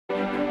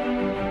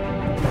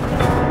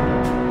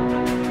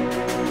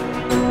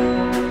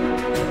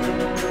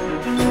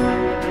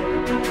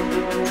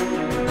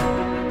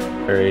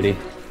Alrighty.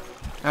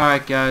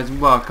 Alright guys,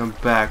 welcome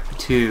back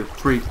to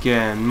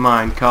freaking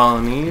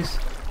Minecolonies.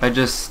 I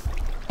just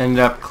ended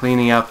up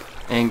cleaning up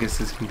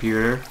Angus's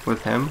computer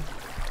with him.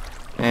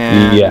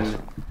 And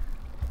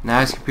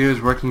now his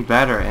computer's working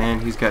better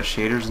and he's got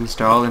shaders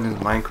installed and his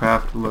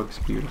Minecraft looks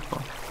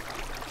beautiful.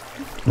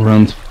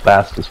 Runs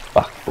fast as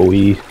fuck,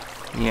 boy.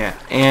 Yeah,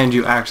 and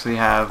you actually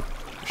have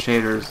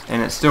shaders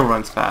and it still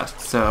runs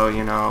fast, so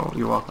you know,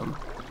 you're welcome.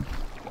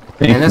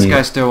 And this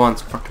guy still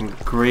wants fucking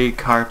gray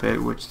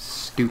carpet, which is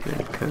stupid,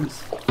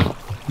 because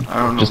I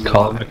don't know. Just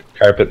call him a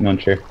carpet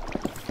muncher,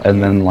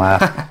 and then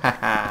laugh.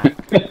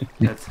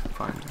 That's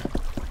fun.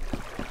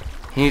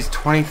 He needs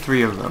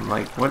 23 of them.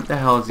 Like, what the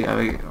hell is he? I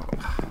mean,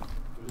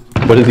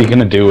 what is he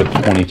gonna do with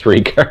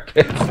 23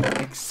 carpets?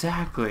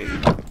 Exactly.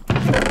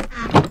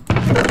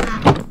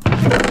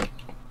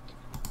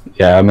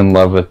 Yeah, I'm in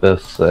love with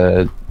this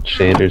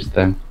shaders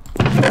thing.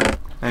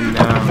 I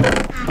know.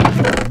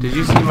 Did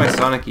you see my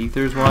Sonic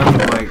Ethers one?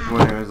 Like,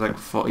 when it was like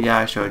full. Yeah,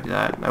 I showed you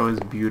that. That was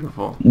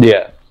beautiful.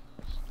 Yeah.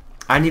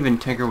 I didn't even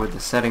tinker with the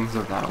settings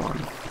of that one.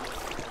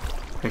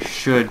 I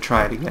should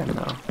try it again,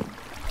 though.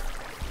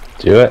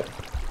 Do it.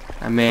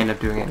 I may end up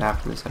doing it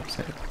after this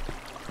episode.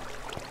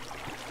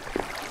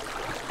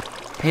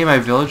 Hey, my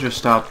villager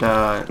stopped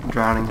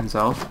drowning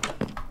himself.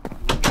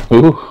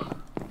 Ooh.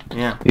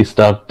 Yeah. He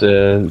stopped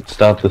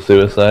the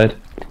suicide.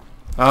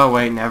 Oh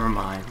wait, never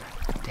mind.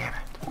 Damn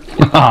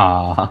it.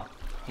 Ah.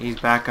 He's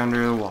back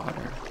under the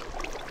water.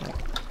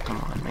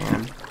 Come on,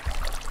 man.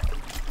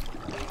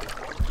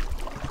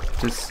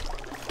 Just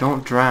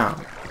don't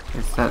drown.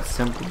 It's that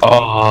simple.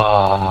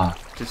 Ah.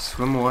 Just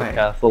swim away. The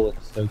castle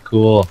looks so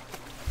cool.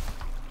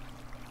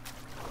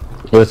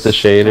 With the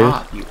shaders.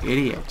 Stop, you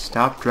idiot.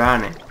 Stop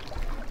drowning.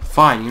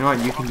 Fine, you know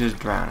what? You can just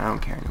drown. I don't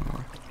care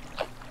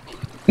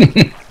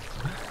anymore.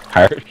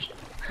 Harsh.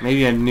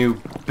 Maybe a new,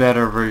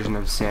 better version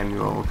of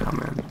Samuel will come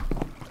in.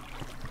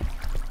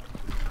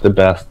 The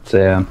best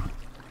Sam.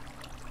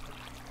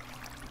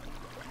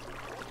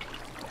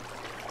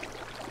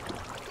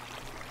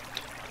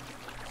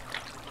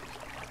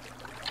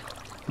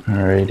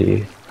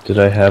 Alrighty. Did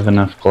I have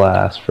enough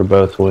glass for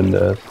both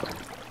windows?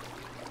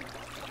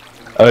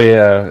 Oh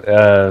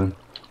yeah,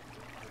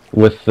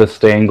 with the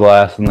stained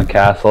glass in the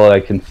castle, I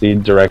can see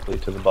directly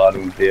to the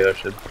bottom of the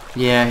ocean.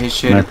 Yeah, his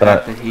shader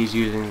pack that he's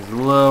using is a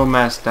little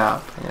messed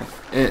up.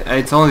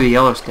 It's only the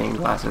yellow stained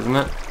glass, isn't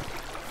it?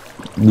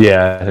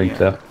 Yeah, I think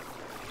so.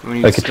 When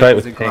you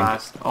stain the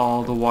glass,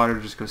 all the water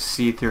just goes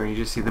see-through and you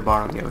just see the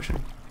bottom of the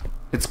ocean.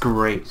 It's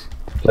great.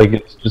 Like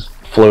it's just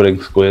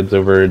floating squids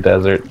over a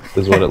desert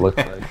is what it looks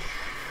like.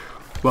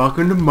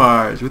 Welcome to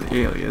Mars with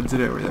aliens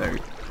and everything.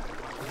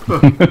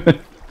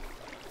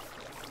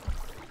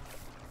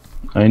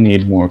 I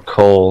need more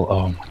coal.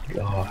 Oh my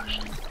gosh.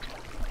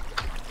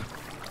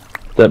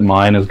 That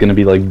mine is gonna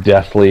be like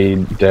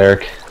deathly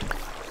dark.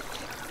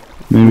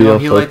 Maybe I'll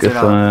focus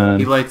on...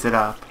 He lights it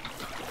up.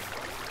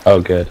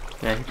 Oh good.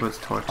 Yeah, he puts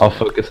torches. I'll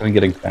focus on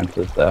getting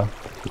fences though,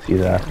 because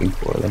he's asking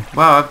for them.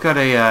 Wow, I've got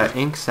a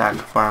ink sac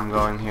farm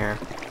going here.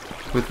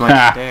 With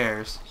my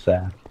stairs.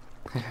 Sad.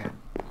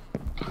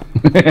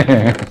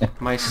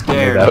 My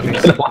stairs. That would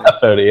get a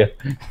laugh out of you.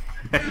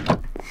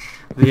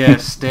 Yeah,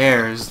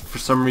 stairs. For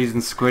some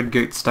reason, squid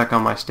get stuck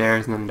on my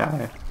stairs and then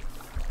die.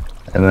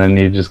 And then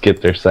you just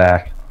get their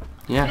sack.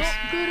 Yes.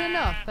 Good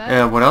enough,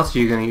 Yeah, what else are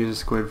you gonna use a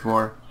squid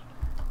for?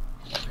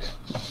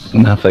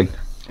 Nothing.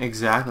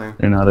 Exactly.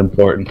 They're not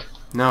important.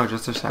 No,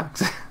 just their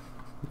sacks.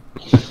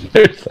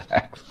 They're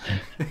sacks.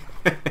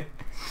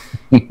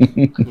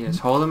 Yes,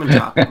 hold them and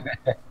drop them.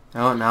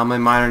 Oh, now my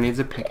miner needs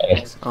a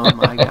pickaxe. Oh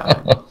my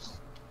god.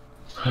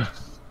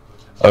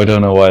 I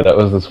don't know why that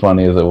was as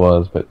funny as it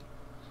was, but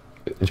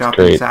it's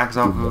dropping great. sacks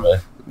off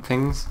of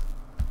things?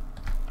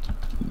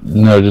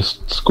 No,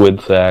 just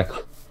squid sacks.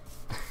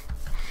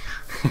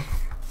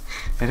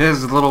 It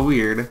is a little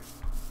weird.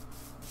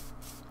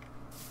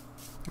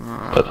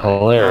 But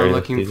hilarious. I'm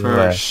looking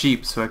for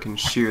sheep so I can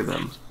shear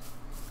them.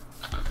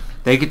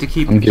 They get to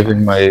keep. I'm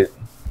giving my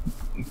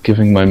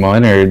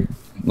miner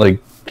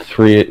like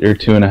 3 or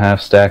 2.5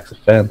 stacks of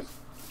fence.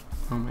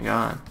 Oh my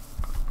god.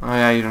 Oh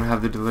yeah, you don't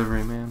have the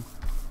delivery, man.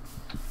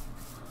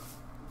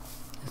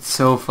 It's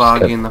so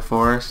foggy in the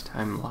forest.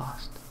 I'm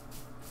lost.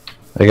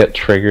 I got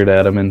triggered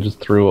at him and just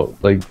threw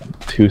like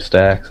 2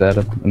 stacks at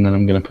him, and then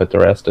I'm gonna put the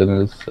rest in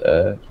his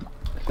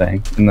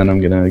thing, and then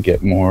I'm gonna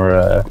get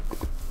more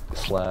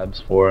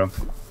slabs for him,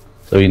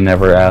 so he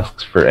never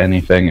asks for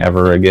anything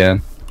ever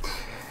again.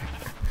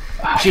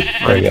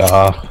 Break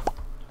off.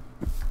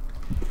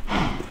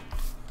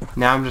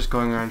 Now I'm just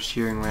going around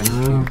shearing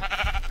random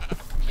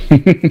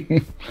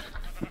sheep.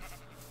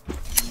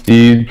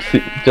 Did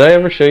I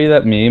ever show you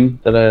that meme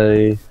that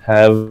I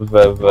have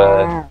of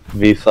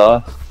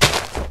Vsauce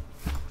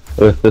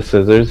with the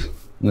scissors?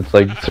 And it's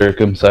like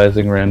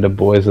circumcising random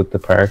boys at the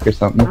park or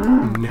something.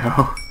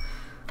 No.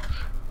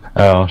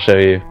 Oh, I'll show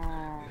you.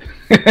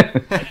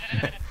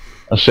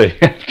 I'll show you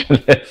after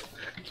this.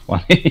 It's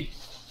funny.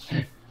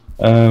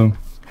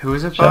 Who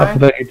is it shut by? up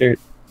about your dirt.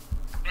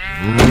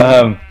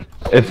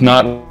 It's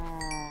not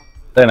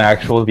an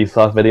actual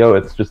Vsauce video.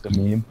 It's just a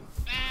meme.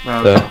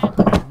 Okay.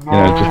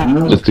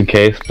 So, just in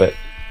case. But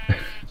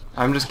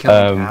I'm just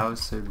killing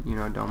cows, so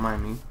don't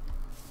mind me.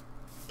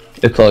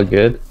 it's all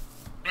good.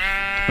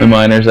 The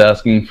miner's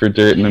asking for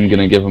dirt, and I'm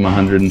gonna give him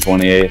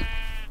 128.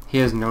 He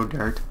has no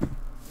dirt.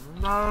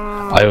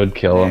 I would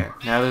kill him.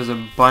 Now there's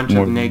a bunch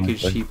More of than naked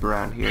likely. sheep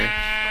around here.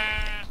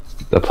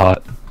 That's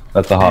hot.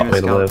 That's a hot And a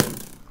way to live.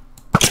 skeleton.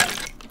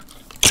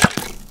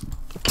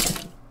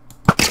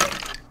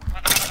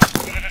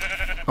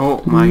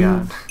 Oh my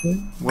god.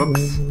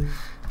 Whoops.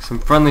 Some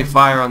friendly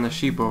fire on the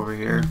sheep over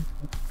here.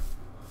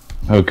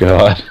 Oh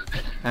god.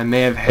 I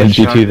may have What'd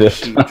you headshot do the this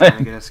sheep time? trying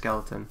to get a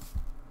skeleton.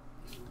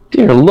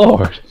 Dear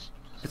Lord.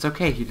 It's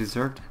okay, he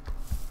deserved it.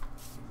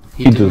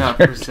 He He did not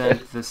deserved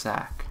present the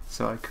sack,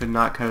 so I could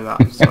not cut it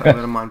off, so I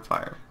lit him on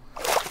fire.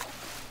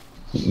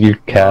 You're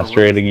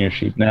castrating your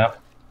sheep now?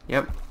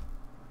 Yep.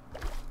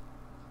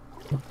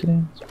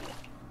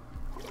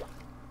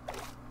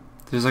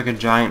 There's like a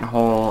giant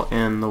hole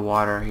in the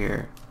water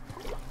here.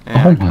 And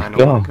Oh I my kind of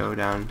want God. to go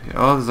down to...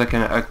 Oh, there's like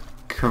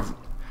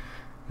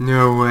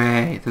no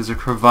way. There's a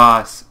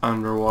crevasse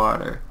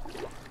underwater.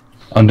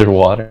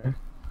 Underwater?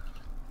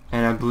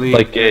 And I believe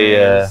Like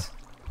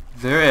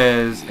there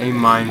is a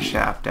mine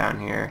shaft down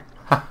here.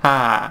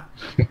 Haha.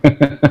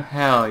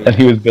 Hell yeah. And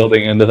he was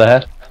building into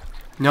that?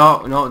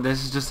 No,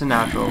 this is just a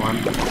natural one.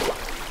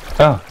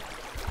 Oh.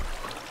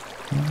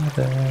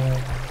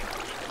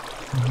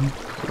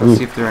 Let's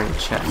see if there are any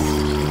chests.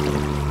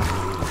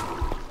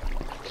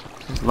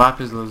 There's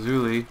lapis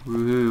lazuli.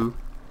 Woohoo.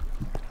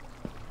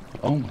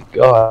 Oh my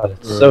god,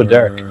 it's so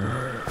dark.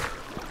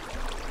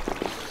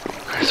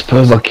 I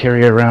suppose I'll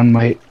carry around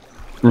my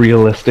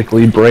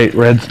realistically bright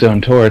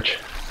redstone torch.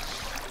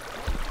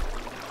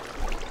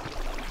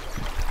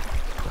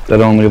 That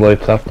only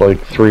lights up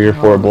like 3 or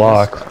 4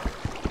 blocks.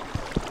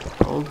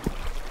 Gold?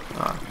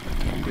 Oh,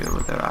 can't do it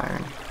without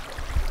iron.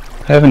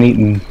 I haven't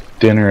eaten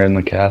dinner in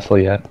the castle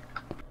yet.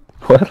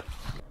 What?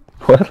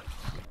 What?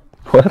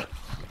 What?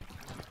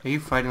 Are you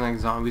fighting like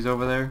zombies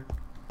over there?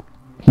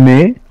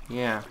 Me?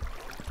 Yeah.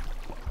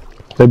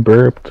 I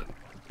burped.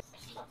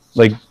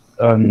 Like,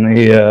 on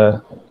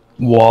the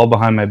wall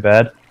behind my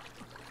bed.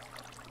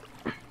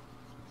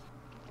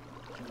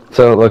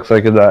 So it looks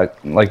like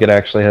it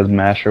actually has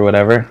mesh or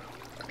whatever.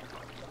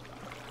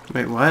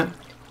 Wait, what?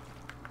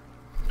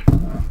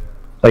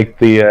 Like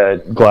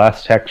the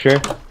glass texture.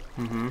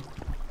 Mm-hmm.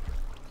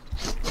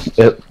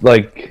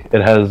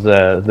 It has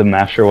the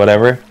mesh or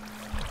whatever.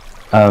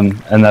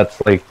 And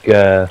that's like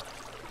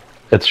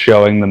it's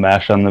showing the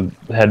mesh on the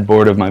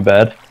headboard of my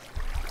bed.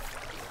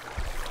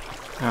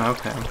 Oh,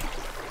 okay.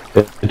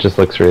 It just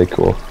looks really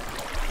cool.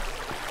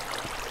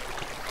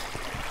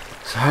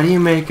 So how do you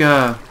make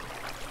how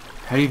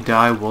do you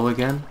dye wool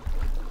again?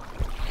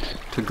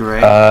 To gray?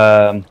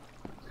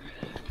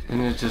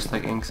 Isn't it just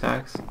like ink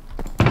sacs?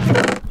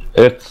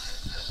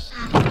 It's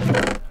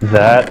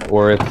that,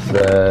 or it's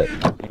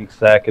ink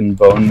sac and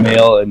bone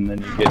meal, and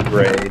then you get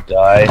gray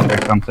dye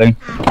or something.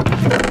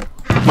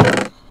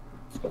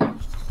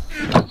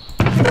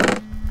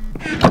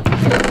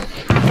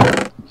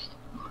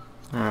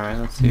 Alright,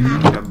 let's see if we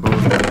got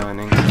bone meal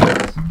and ink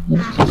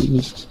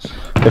sacs.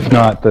 If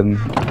not, then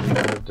what we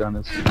could have done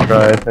is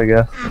tried, I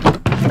guess.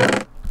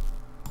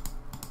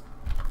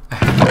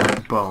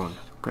 Bone.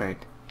 Great.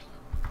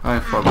 I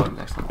have 4 bones,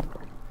 excellent.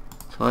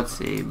 So let's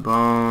see.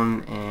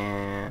 Bone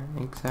and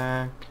ink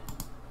sac.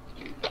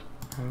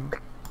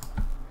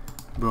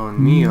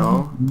 Bone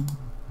meal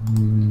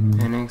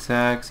and ink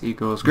sacs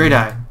equals gray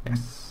dye.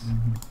 Yes.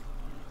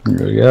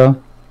 There we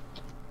go.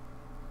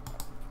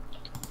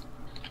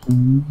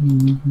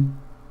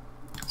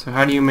 So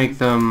how do you make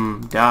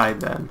them dye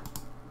then?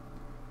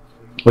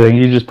 I think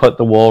you just put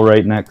the wool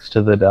right next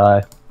to the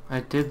dye. I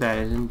did that.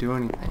 It didn't do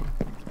anything.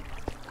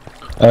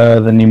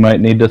 Then you might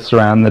need to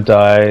surround the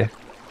dye,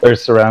 or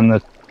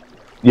surround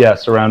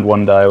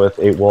one dye with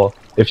 8 wool,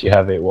 if you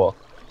have 8 wool.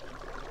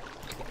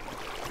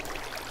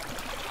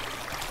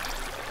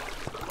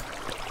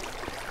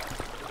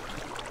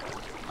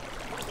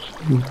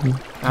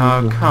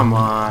 Oh, come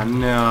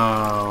on.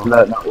 No. Did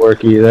that not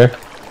work either?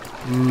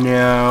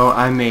 No,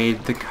 I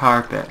made the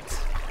carpet.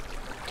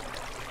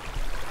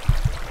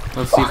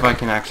 Let's see if I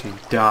can actually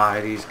dye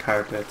these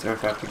carpets, or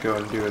if I have to go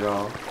and do it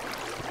all.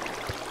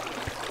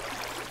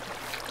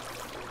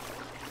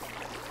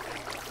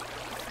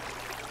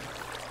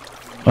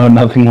 Oh,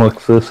 nothing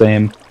looks the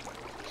same.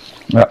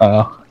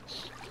 Uh-oh.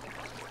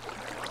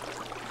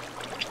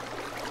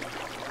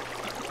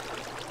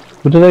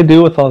 What did I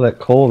do with all that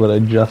coal that I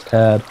just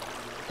had?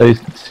 Did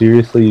I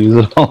seriously use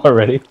it all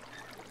already?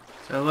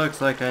 So it looks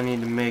like I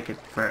need to make it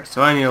first.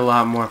 So I need a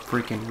lot more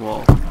freaking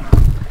wool.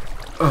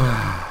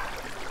 Ugh.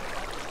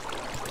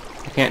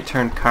 I can't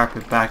turn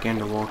carpet back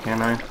into wool,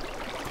 can I?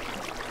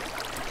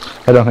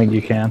 I don't think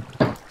you can.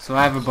 So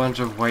I have a bunch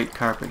of white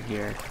carpet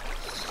here.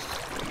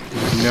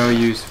 There's no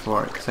use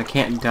for it, because I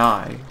can't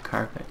dye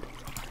carpet.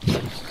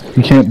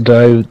 You can't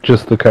dye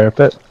just the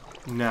carpet?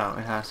 No,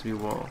 it has to be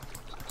wool.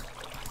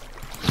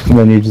 And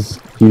then you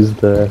just use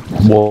the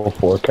wool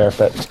for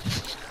carpet.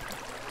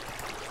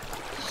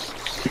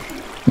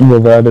 Well,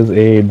 that is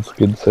AIDS,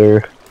 good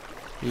sir.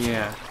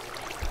 Yeah.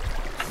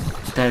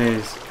 That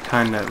is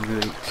kind of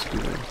really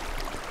stupid.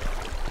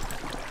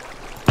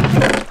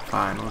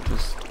 Fine, we'll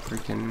just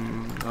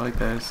freaking go like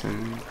this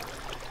and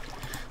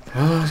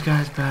throw those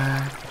guys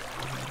back.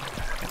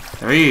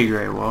 3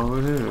 Grey Wall,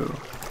 woohoo.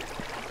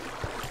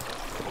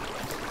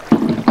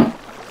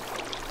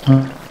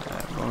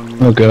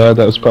 Oh god,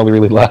 that was probably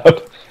really loud.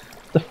 What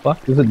the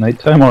fuck? Is it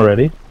nighttime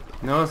already?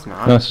 No, it's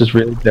not. No, it's just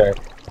really dark.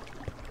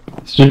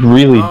 It's just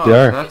really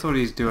dark. So that's what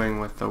he's doing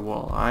with the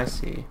wool. I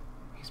see.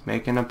 He's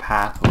making a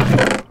pathway.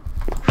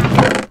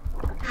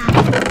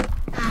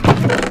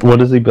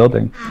 What is he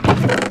building?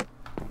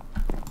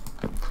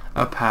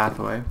 A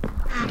pathway.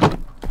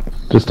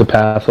 Just a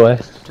pathway?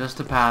 Just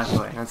a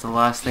pathway. That's the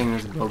last thing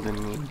this building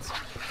needs.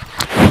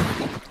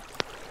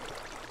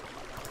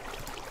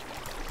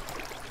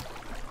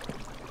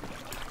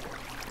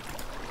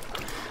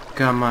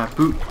 Got my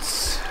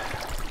boots.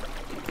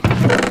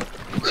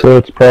 So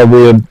it's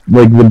probably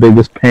like the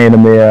biggest pain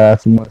in the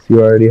ass unless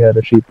you already had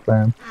a sheep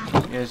farm.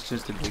 Yeah, it's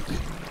just a big pain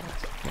in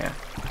the ass.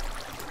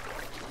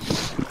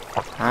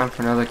 Yeah. Time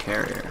for another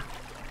carrier.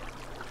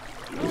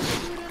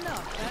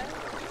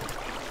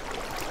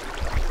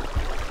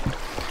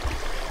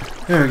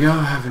 There we go,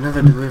 have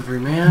another delivery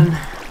man.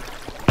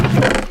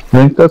 I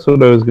think that's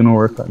what I was gonna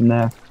work on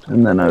next,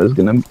 and then I was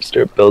gonna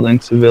start building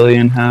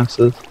civilian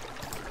houses.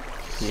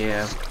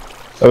 Yeah.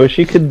 I wish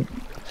you could.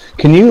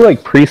 Can you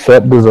like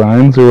preset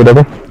designs or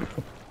whatever?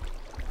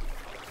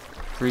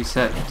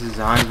 Preset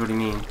designs? What do you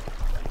mean?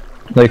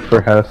 Like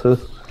for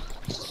houses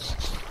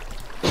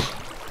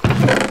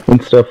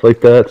and stuff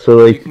like that. So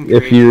like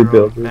if you're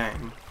building,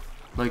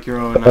 like your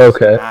own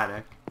okay.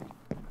 schematic.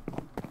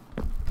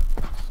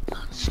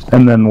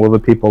 And then will the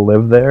people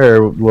live there,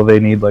 or will they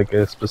need like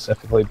a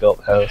specifically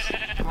built house?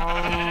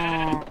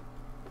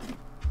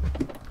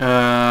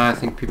 I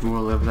think people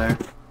will live there.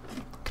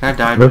 Can I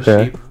dye with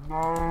sheep?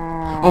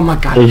 Oh my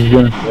god! I was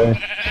gonna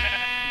say,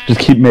 just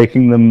keep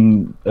making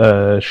them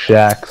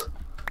shacks.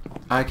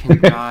 I can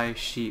dye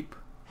sheep.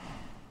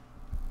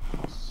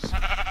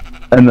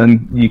 And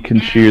then you can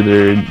shear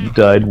their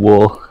dyed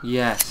wool.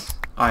 Yes,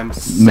 I'm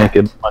set. Make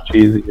it much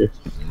easier.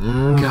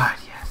 God,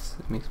 yes,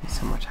 it makes me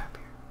so much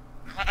happier.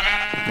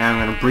 Now I'm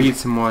gonna breed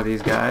some more of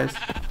these guys.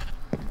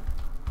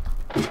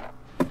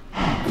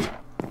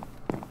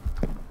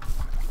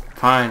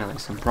 Finally,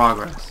 some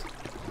progress.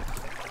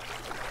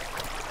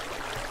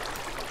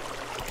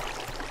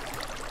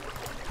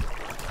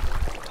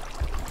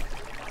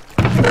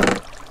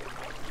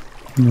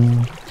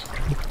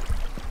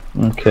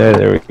 Okay,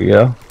 there we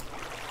go.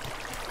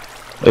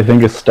 I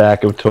think a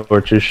stack of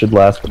torches should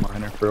last a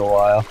miner for a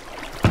while.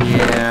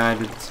 Yeah,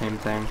 I did the same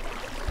thing.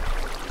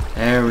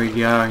 There we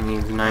go, he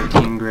needs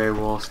 19 grey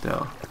wool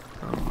still.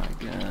 Oh my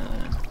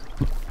god.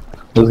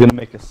 I was gonna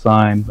make a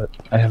sign, but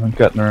I haven't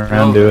gotten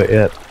around to it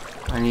yet.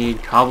 I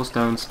need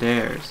cobblestone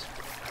stairs.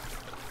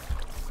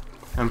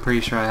 I'm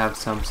pretty sure I have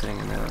some sitting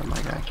in there that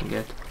my guy can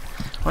get.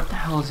 What the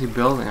hell is he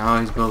building? Oh,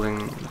 he's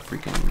building a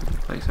freaking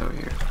place over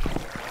here.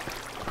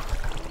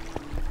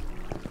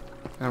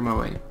 Out of my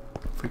way,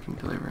 freaking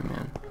delivery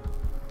man.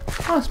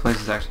 Oh, this place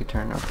is actually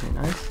turned out pretty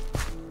nice.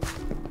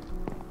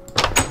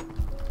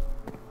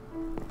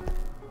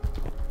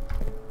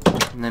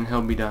 And then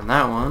he'll be done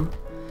that one,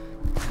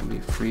 and be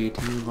free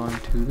to move on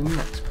to the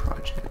next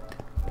project.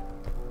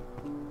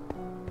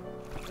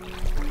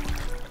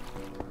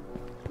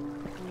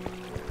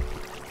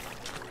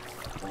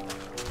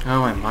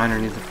 Oh, my miner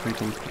needs a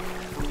freaking...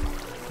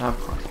 Of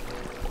course.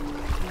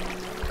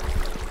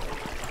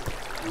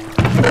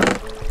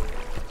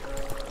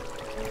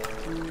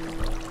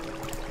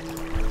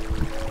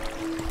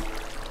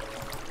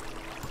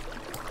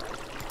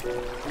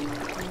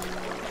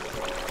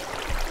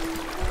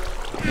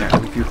 Yeah,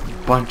 we do a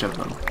bunch of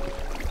them.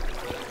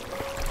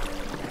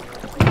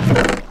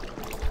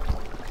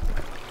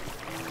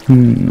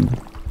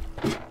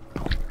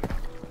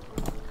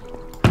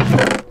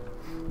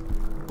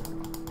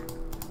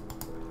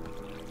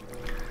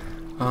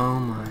 Oh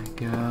my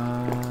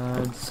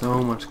god,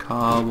 so much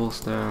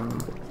cobblestone.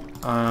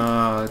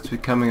 It's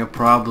becoming a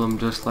problem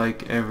just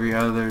like every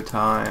other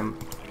time.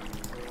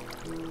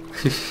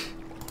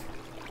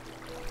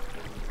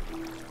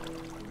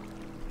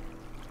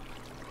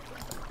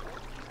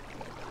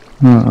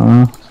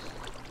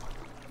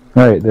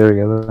 Alright, there we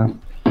go then.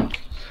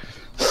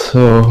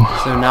 So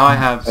now I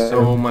have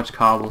so much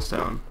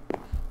cobblestone.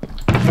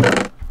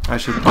 I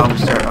should probably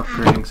start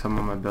upgrading some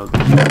of my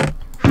buildings.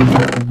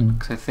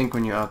 Because I think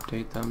when you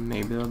update them,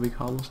 maybe they'll be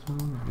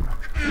cobblestone. I'm not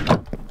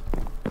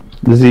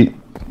sure.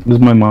 Is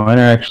my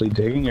miner actually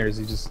digging, or is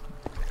he just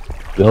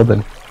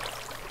building?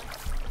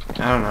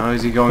 I don't know.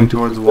 Is he going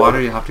towards the water?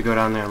 You have to go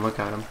down there and look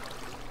at him.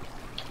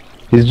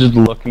 He's just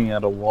looking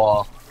at a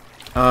wall.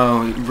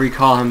 Oh,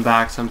 recall him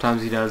back.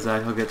 Sometimes he does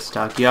that. He'll get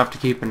stuck. You have to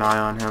keep an eye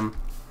on him.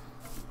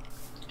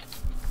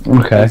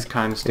 Okay. He's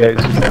kind of stupid.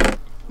 Yeah, he's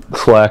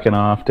just slacking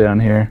off down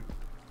here.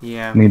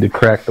 Yeah. Need to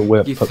crack the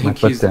whip, You put my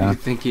foot down. You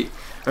think he...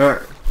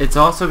 Or, it's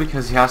also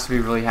because he has to be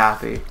really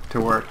happy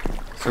to work.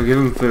 So give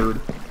him food.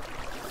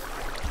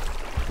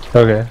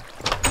 Okay.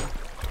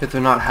 If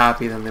they're not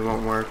happy, then they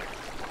won't work.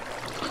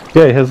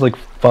 Yeah, he has like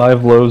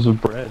 5 loaves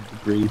of bread, the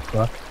greedy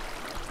fuck.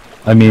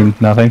 I mean,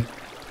 nothing.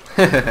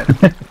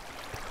 I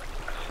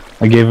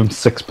gave him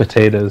 6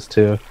 potatoes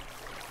too.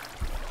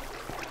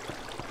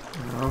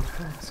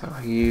 Okay, so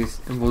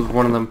was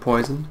one of them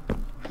poisoned?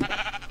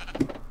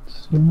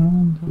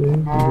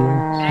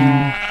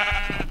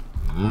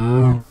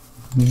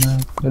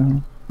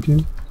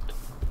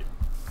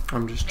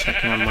 I'm just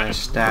checking on my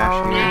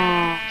stash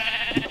here.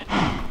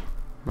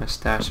 My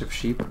stash of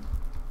sheep.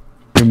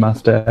 Your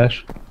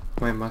mustache.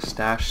 My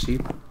mustache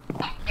sheep.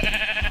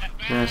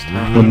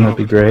 Wouldn't that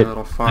be great?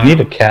 I need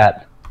a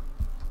cat.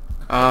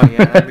 Oh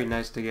yeah, that'd be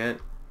nice to get.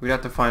 We'd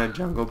have to find a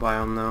jungle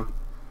biome though.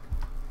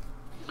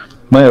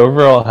 My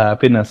overall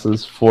happiness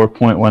is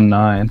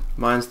 4.19.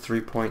 Mine's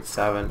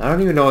 3.7. I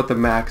don't even know what the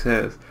max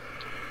is.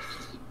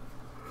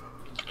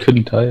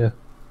 Couldn't tell you.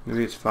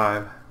 Maybe it's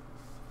 5.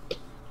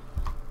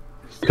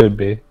 Could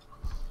be.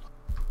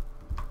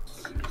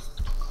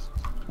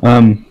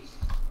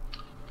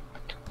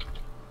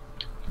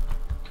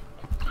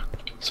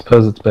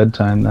 Suppose it's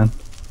bedtime then.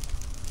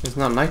 It's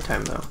not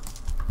nighttime though.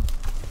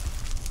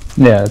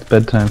 Yeah, it's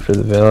bedtime for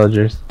the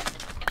villagers.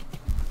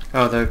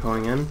 Oh, they're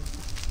going in?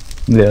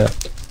 Yeah.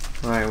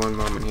 Alright, one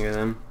moment here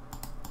then.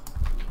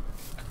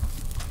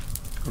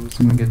 I'm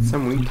just gonna get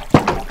some wheat.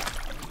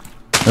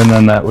 And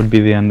then that would be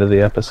the end of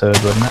the episode,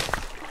 wouldn't it?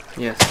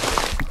 Yes.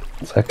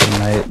 Second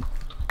night.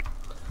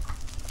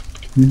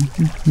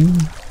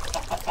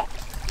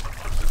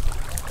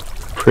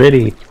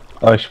 Pretty.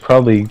 Oh, I should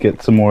probably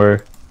get some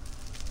more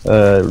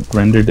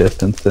render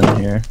distance in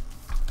here.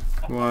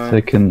 Why? So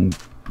I can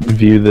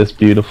view this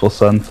beautiful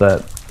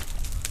sunset.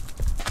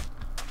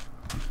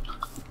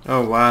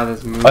 Oh wow,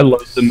 this movie I love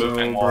the so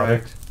moving water.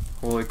 bright.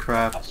 Holy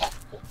crap.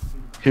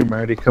 Here,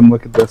 Marty, come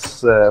look at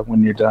this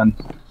when you're done.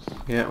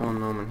 Yeah, one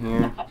moment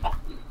here.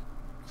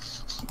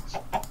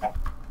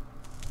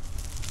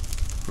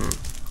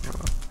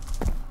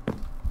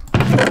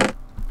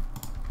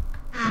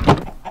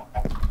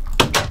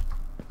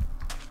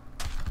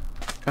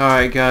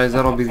 Alright guys,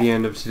 that'll be the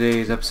end of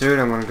today's episode.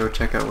 I'm gonna go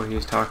check out what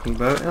he's talking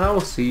about, and I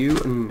will see you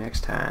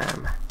next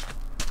time.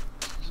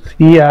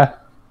 Yeah.